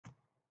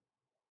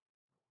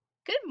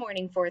Good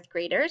morning, fourth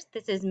graders.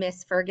 This is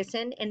Miss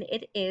Ferguson, and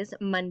it is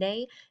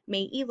Monday,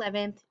 May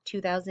 11th,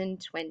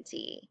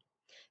 2020.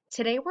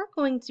 Today, we're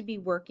going to be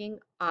working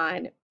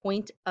on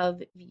point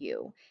of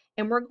view,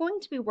 and we're going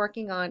to be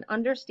working on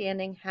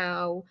understanding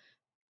how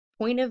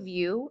point of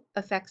view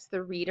affects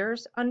the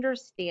reader's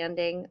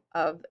understanding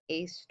of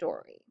a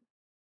story.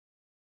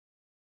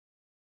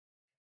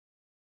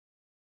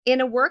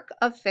 In a work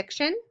of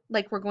fiction,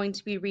 like we're going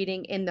to be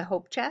reading in The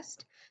Hope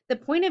Chest, the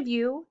point of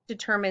view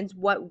determines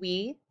what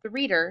we, the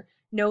reader,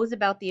 knows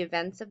about the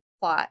events of the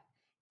plot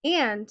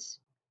and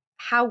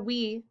how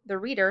we, the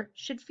reader,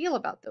 should feel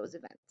about those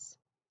events.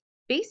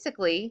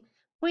 Basically,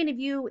 point of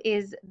view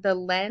is the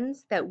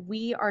lens that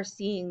we are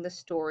seeing the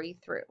story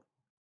through.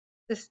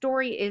 The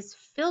story is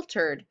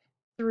filtered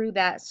through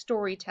that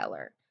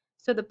storyteller.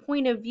 So the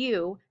point of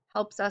view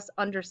helps us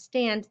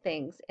understand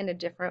things in a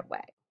different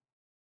way.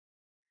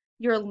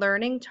 Your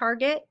learning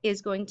target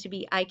is going to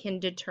be I can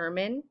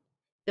determine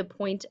the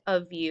point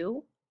of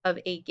view of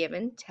a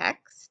given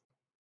text.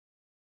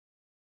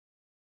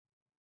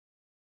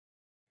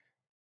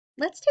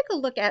 Let's take a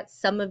look at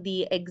some of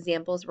the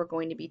examples we're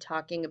going to be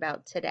talking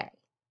about today.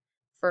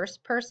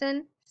 First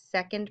person,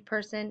 second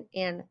person,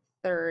 and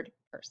third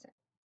person.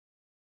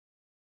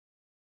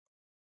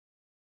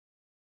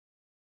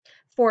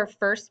 For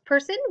first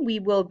person, we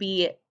will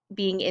be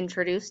being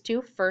introduced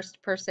to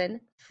first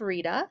person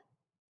Frida.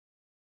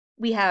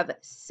 We have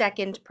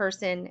second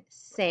person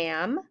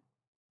Sam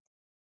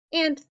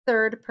and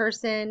third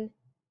person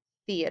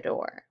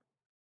Theodore.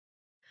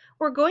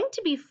 We're going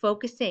to be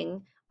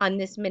focusing on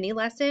this mini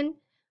lesson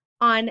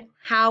on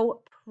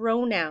how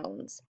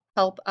pronouns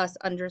help us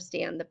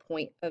understand the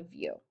point of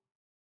view.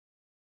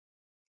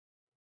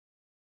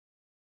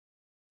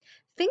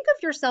 Think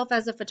of yourself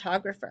as a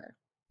photographer,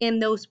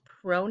 and those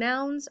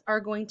pronouns are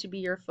going to be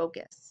your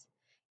focus.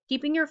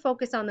 Keeping your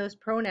focus on those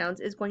pronouns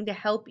is going to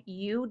help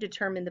you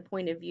determine the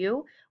point of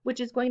view, which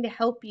is going to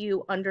help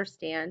you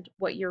understand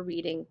what you're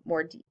reading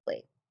more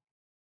deeply.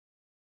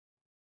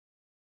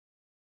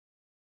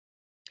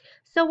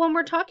 So when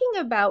we're talking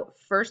about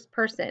first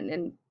person,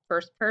 and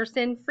first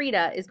person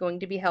Frida is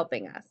going to be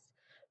helping us.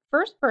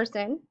 First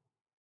person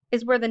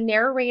is where the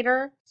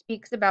narrator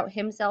speaks about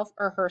himself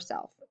or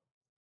herself.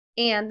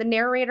 And the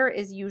narrator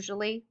is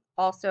usually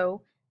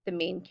also the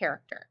main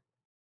character.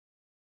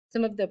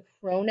 Some of the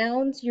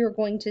pronouns you're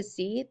going to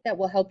see that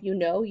will help you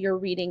know you're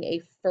reading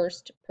a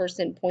first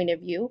person point of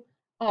view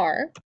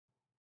are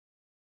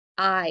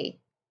I,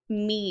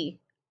 me,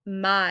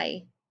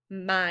 my,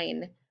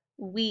 mine,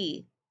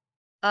 we,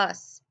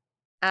 us,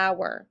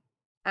 our,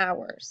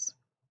 ours.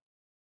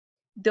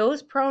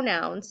 Those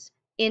pronouns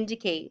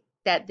indicate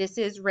that this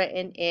is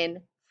written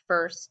in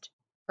first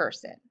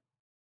person.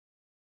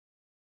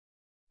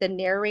 The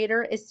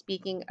narrator is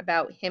speaking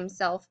about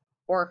himself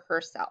or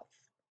herself.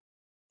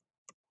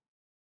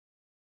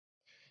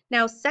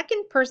 Now,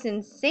 second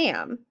person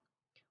Sam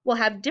will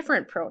have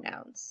different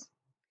pronouns.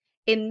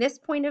 In this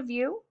point of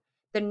view,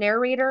 the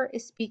narrator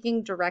is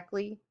speaking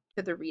directly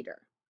to the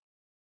reader.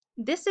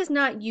 This is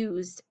not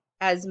used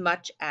as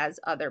much as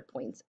other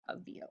points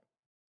of view.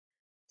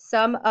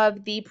 Some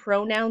of the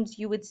pronouns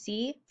you would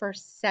see for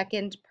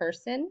second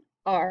person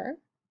are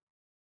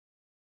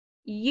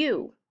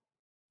you,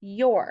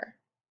 your,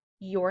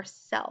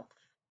 yourself.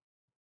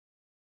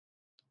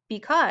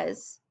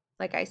 Because,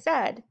 like I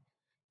said,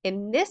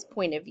 in this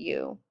point of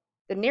view,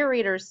 the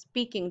narrator is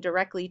speaking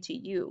directly to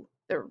you,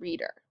 the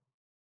reader.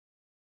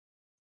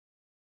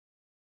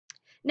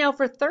 Now,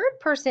 for third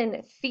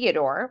person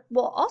Theodore,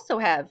 we'll also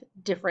have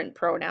different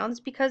pronouns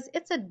because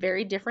it's a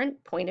very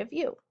different point of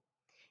view.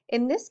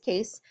 In this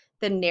case,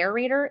 the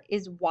narrator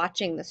is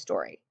watching the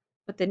story,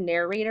 but the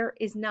narrator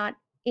is not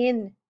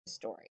in the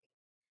story.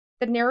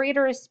 The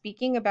narrator is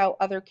speaking about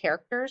other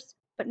characters,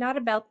 but not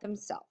about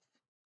themselves.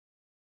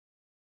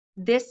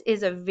 This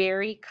is a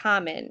very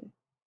common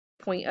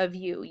point of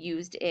view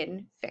used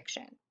in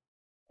fiction.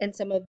 And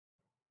some of the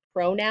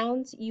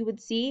pronouns you would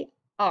see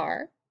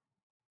are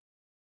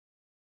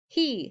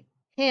he,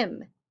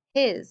 him,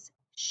 his,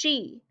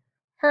 she,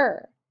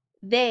 her,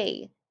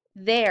 they,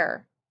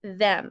 their,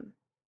 them.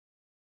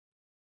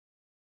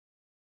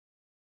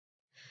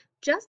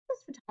 Just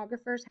as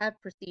photographers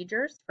have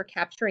procedures for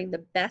capturing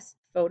the best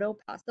photo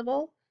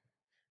possible,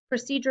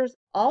 procedures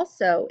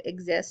also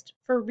exist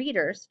for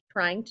readers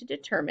trying to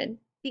determine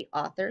the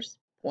author's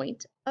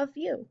point of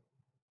view.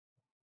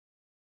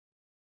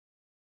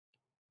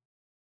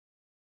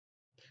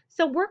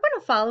 So we're going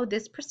to follow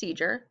this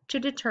procedure to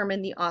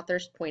determine the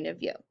author's point of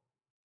view.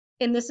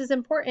 And this is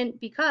important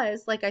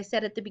because, like I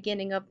said at the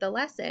beginning of the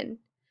lesson,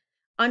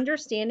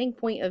 understanding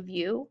point of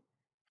view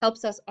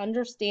helps us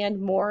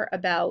understand more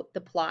about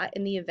the plot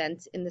and the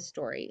events in the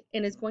story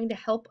and is going to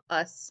help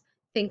us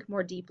think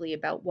more deeply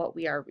about what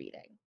we are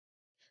reading.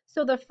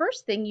 So the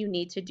first thing you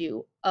need to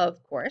do,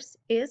 of course,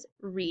 is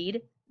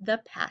read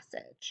the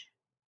passage.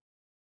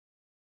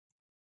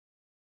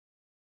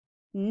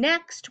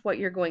 Next, what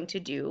you're going to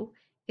do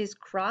is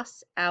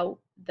cross out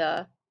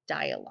the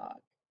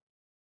dialogue.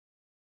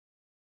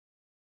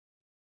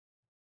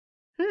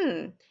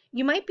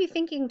 You might be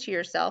thinking to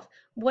yourself,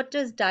 what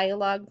does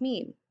dialogue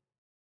mean?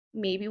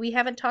 Maybe we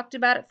haven't talked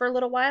about it for a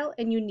little while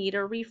and you need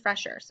a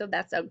refresher. So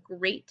that's a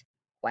great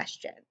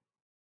question.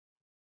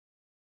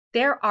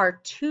 There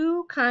are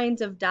two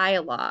kinds of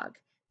dialogue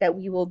that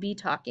we will be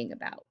talking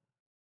about.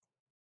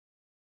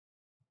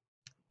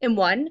 In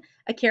one,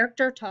 a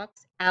character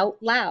talks out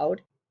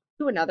loud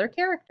to another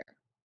character.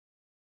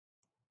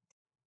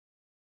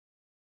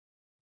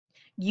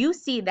 You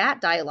see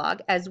that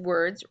dialogue as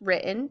words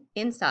written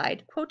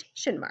inside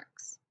quotation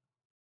marks.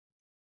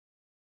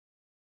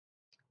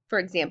 For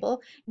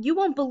example, "You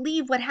won't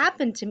believe what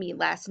happened to me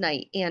last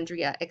night,"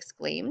 Andrea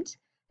exclaimed.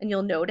 And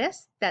you'll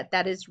notice that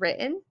that is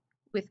written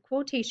with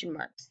quotation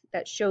marks.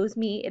 That shows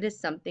me it is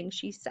something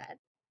she said.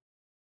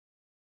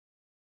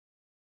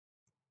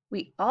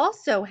 We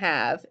also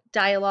have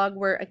dialogue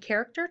where a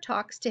character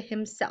talks to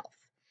himself,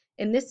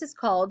 and this is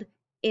called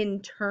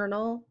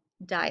internal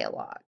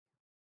dialogue.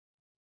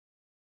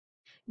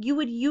 You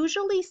would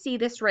usually see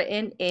this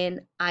written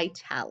in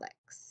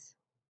italics.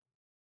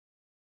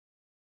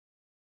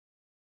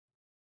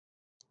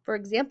 For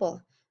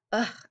example,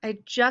 "Ugh, I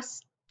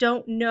just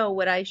don't know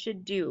what I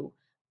should do,"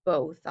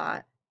 Bo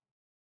thought.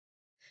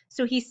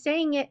 So he's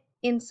saying it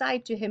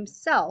inside to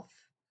himself.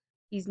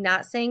 He's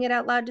not saying it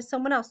out loud to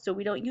someone else. So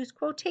we don't use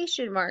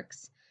quotation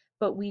marks,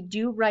 but we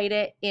do write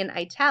it in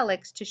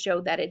italics to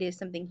show that it is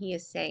something he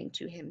is saying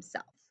to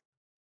himself.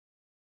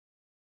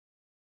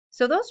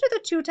 So those are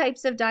the two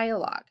types of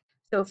dialogue.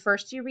 So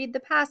first you read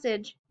the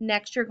passage,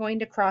 next you're going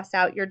to cross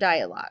out your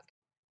dialogue.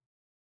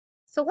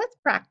 So let's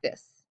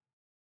practice.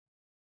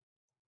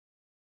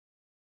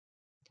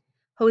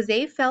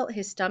 Jose felt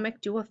his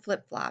stomach do a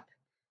flip-flop.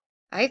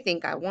 "I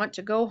think I want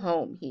to go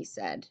home," he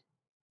said.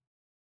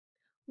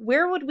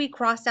 Where would we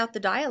cross out the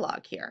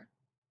dialogue here?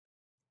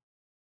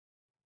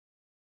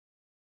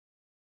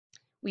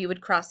 We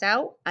would cross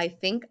out, "I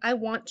think I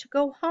want to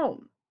go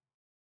home."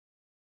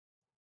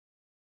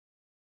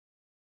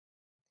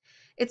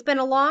 "It's been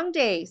a long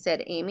day,"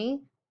 said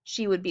Amy.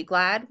 She would be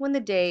glad when the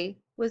day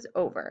was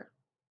over.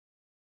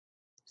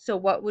 So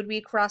what would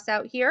we cross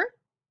out here?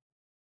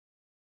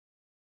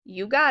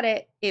 You got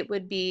it. It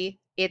would be,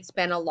 "It's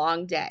been a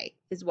long day,"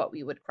 is what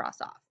we would cross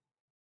off.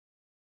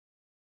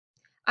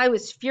 "I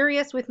was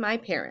furious with my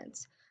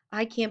parents.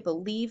 I can't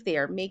believe they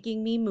are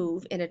making me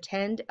move and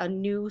attend a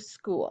new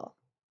school."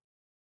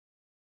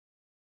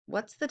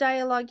 What's the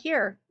dialogue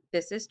here?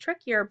 This is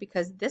trickier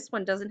because this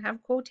one doesn't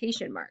have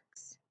quotation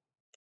marks.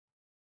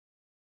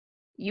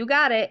 You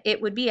got it.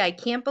 It would be, "I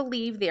can't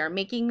believe they are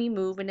making me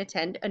move and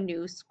attend a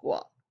new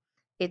school."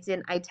 It's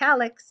in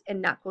italics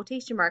and not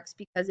quotation marks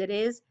because it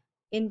is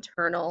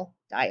internal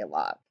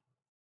dialogue.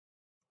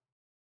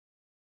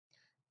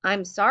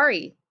 "I'm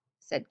sorry,"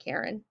 said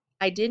Karen.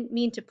 "I didn't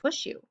mean to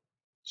push you."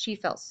 She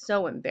felt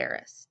so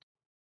embarrassed.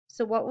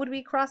 So what would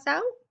we cross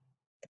out?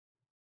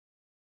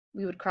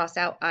 We would cross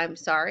out, "I'm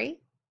sorry,"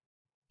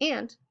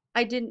 and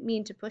 "I didn't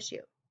mean to push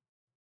you."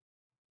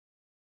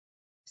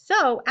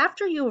 So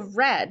after you have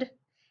read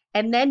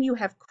and then you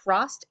have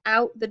crossed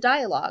out the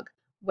dialogue,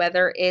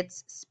 whether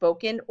it's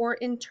spoken or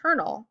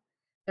internal,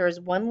 there is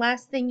one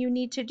last thing you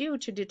need to do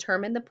to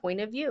determine the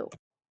point of view.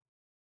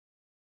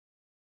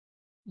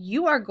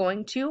 You are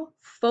going to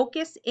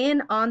focus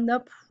in on the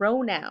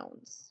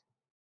pronouns.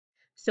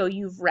 So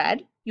you've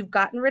read, you've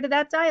gotten rid of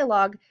that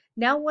dialogue.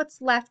 Now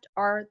what's left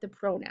are the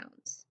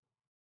pronouns.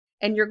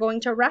 And you're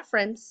going to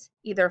reference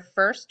either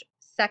first,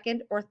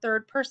 second, or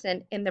third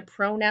person in the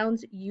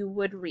pronouns you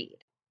would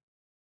read.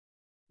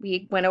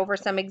 We went over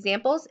some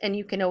examples and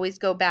you can always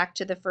go back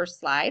to the first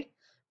slide.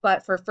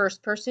 But for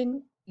first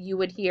person, you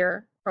would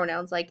hear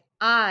pronouns like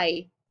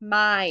I,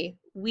 my,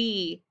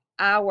 we,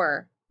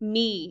 our,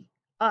 me,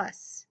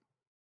 us.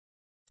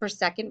 For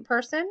second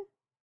person,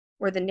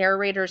 where the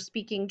narrator is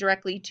speaking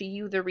directly to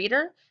you, the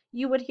reader,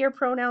 you would hear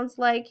pronouns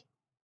like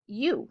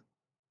you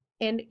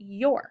and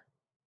your.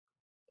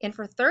 And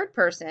for third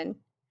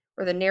person,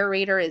 where the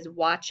narrator is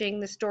watching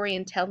the story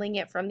and telling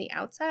it from the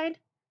outside,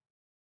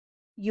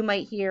 you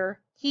might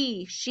hear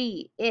he,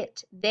 she,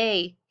 it,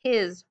 they,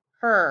 his,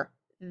 her,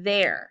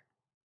 their.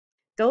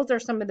 Those are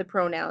some of the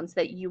pronouns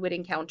that you would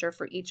encounter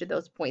for each of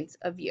those points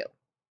of view.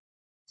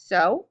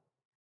 So,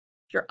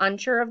 if you're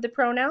unsure of the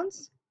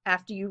pronouns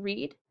after you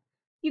read,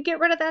 you get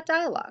rid of that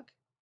dialogue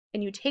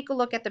and you take a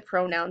look at the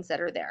pronouns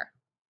that are there.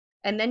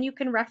 And then you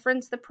can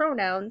reference the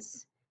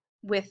pronouns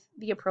with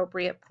the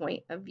appropriate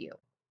point of view.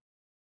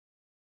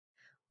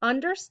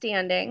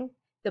 Understanding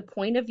the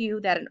point of view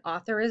that an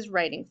author is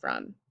writing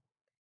from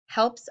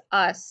helps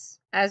us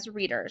as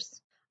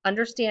readers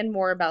understand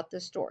more about the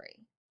story.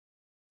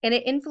 And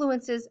it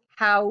influences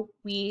how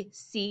we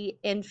see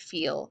and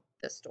feel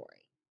the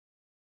story.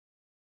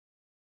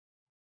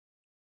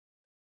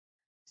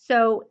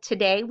 So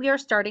today we are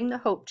starting the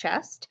Hope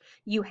Chest.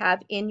 You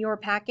have in your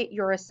packet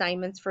your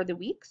assignments for the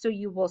week. So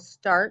you will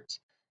start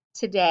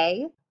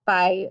today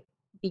by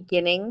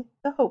beginning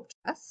the Hope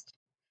Chest,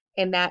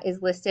 and that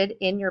is listed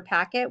in your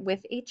packet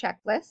with a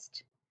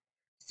checklist.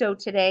 So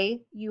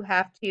today you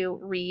have to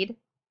read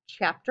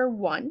chapter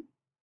 1,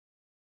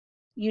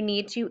 You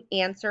need to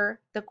answer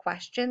the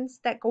questions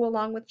that go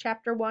along with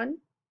chapter 1,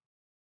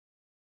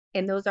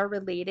 and those are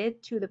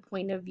related to the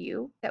point of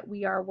view that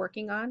we are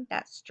working on,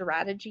 that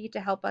strategy to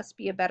help us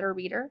be a better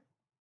reader.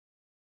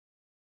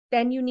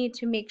 Then you need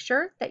to make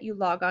sure that you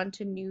log on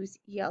to News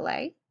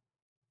ELA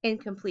and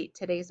complete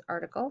today's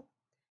article.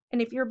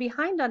 And if you're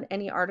behind on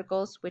any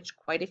articles, which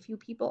quite a few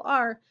people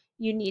are,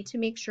 you need to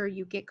make sure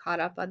you get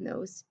caught up on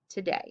those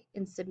today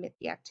and submit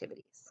the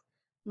activities.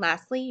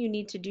 Lastly, you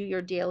need to do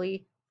your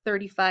daily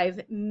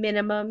 35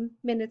 minimum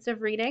minutes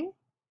of reading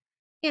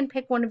and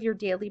pick one of your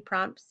daily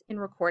prompts and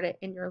record it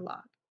in your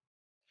log.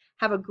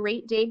 Have a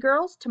great day,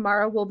 girls.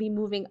 Tomorrow we'll be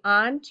moving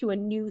on to a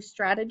new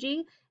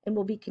strategy and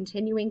we'll be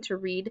continuing to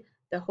read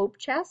the Hope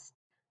Chest.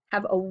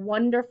 Have a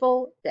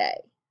wonderful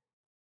day.